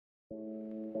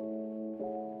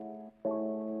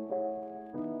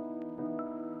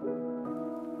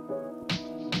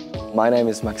My name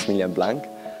is Maximilian Blanc.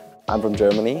 I'm from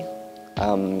Germany,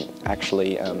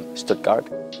 actually Stuttgart.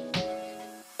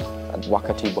 At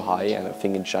Wakatipu High, and I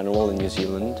think in general in New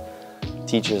Zealand,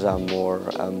 teachers are more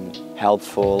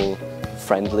helpful,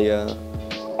 friendlier,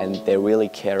 and they really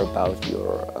care about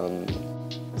your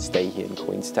stay here in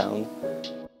Queenstown.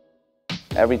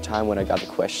 Every time when I got a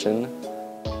question,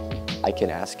 I can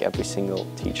ask every single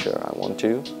teacher I want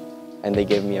to, and they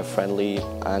give me a friendly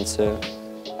answer,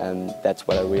 and that's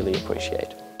what I really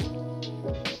appreciate.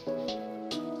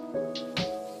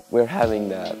 We're having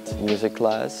that music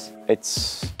class.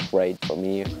 It's great for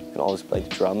me. I can always play the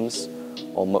drums,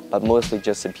 but mostly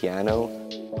just the piano.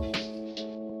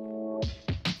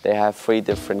 They have 3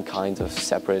 different kinds of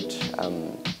separate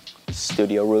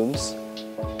studio rooms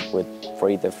with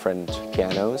 3 different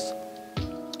pianos,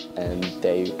 and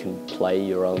there you can play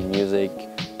your own music,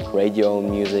 create your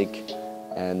own music,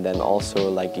 and then also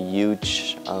like a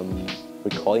huge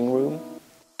recording room.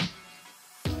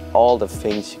 All the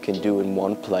things you can do in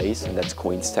one place, and that's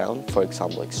Queenstown. For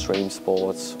example, extreme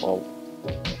sports or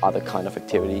other kind of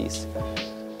activities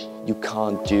you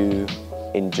can't do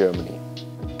in Germany.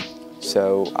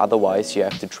 So otherwise you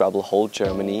have to travel whole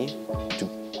Germany to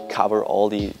cover all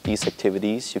these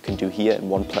activities you can do here in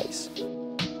one place.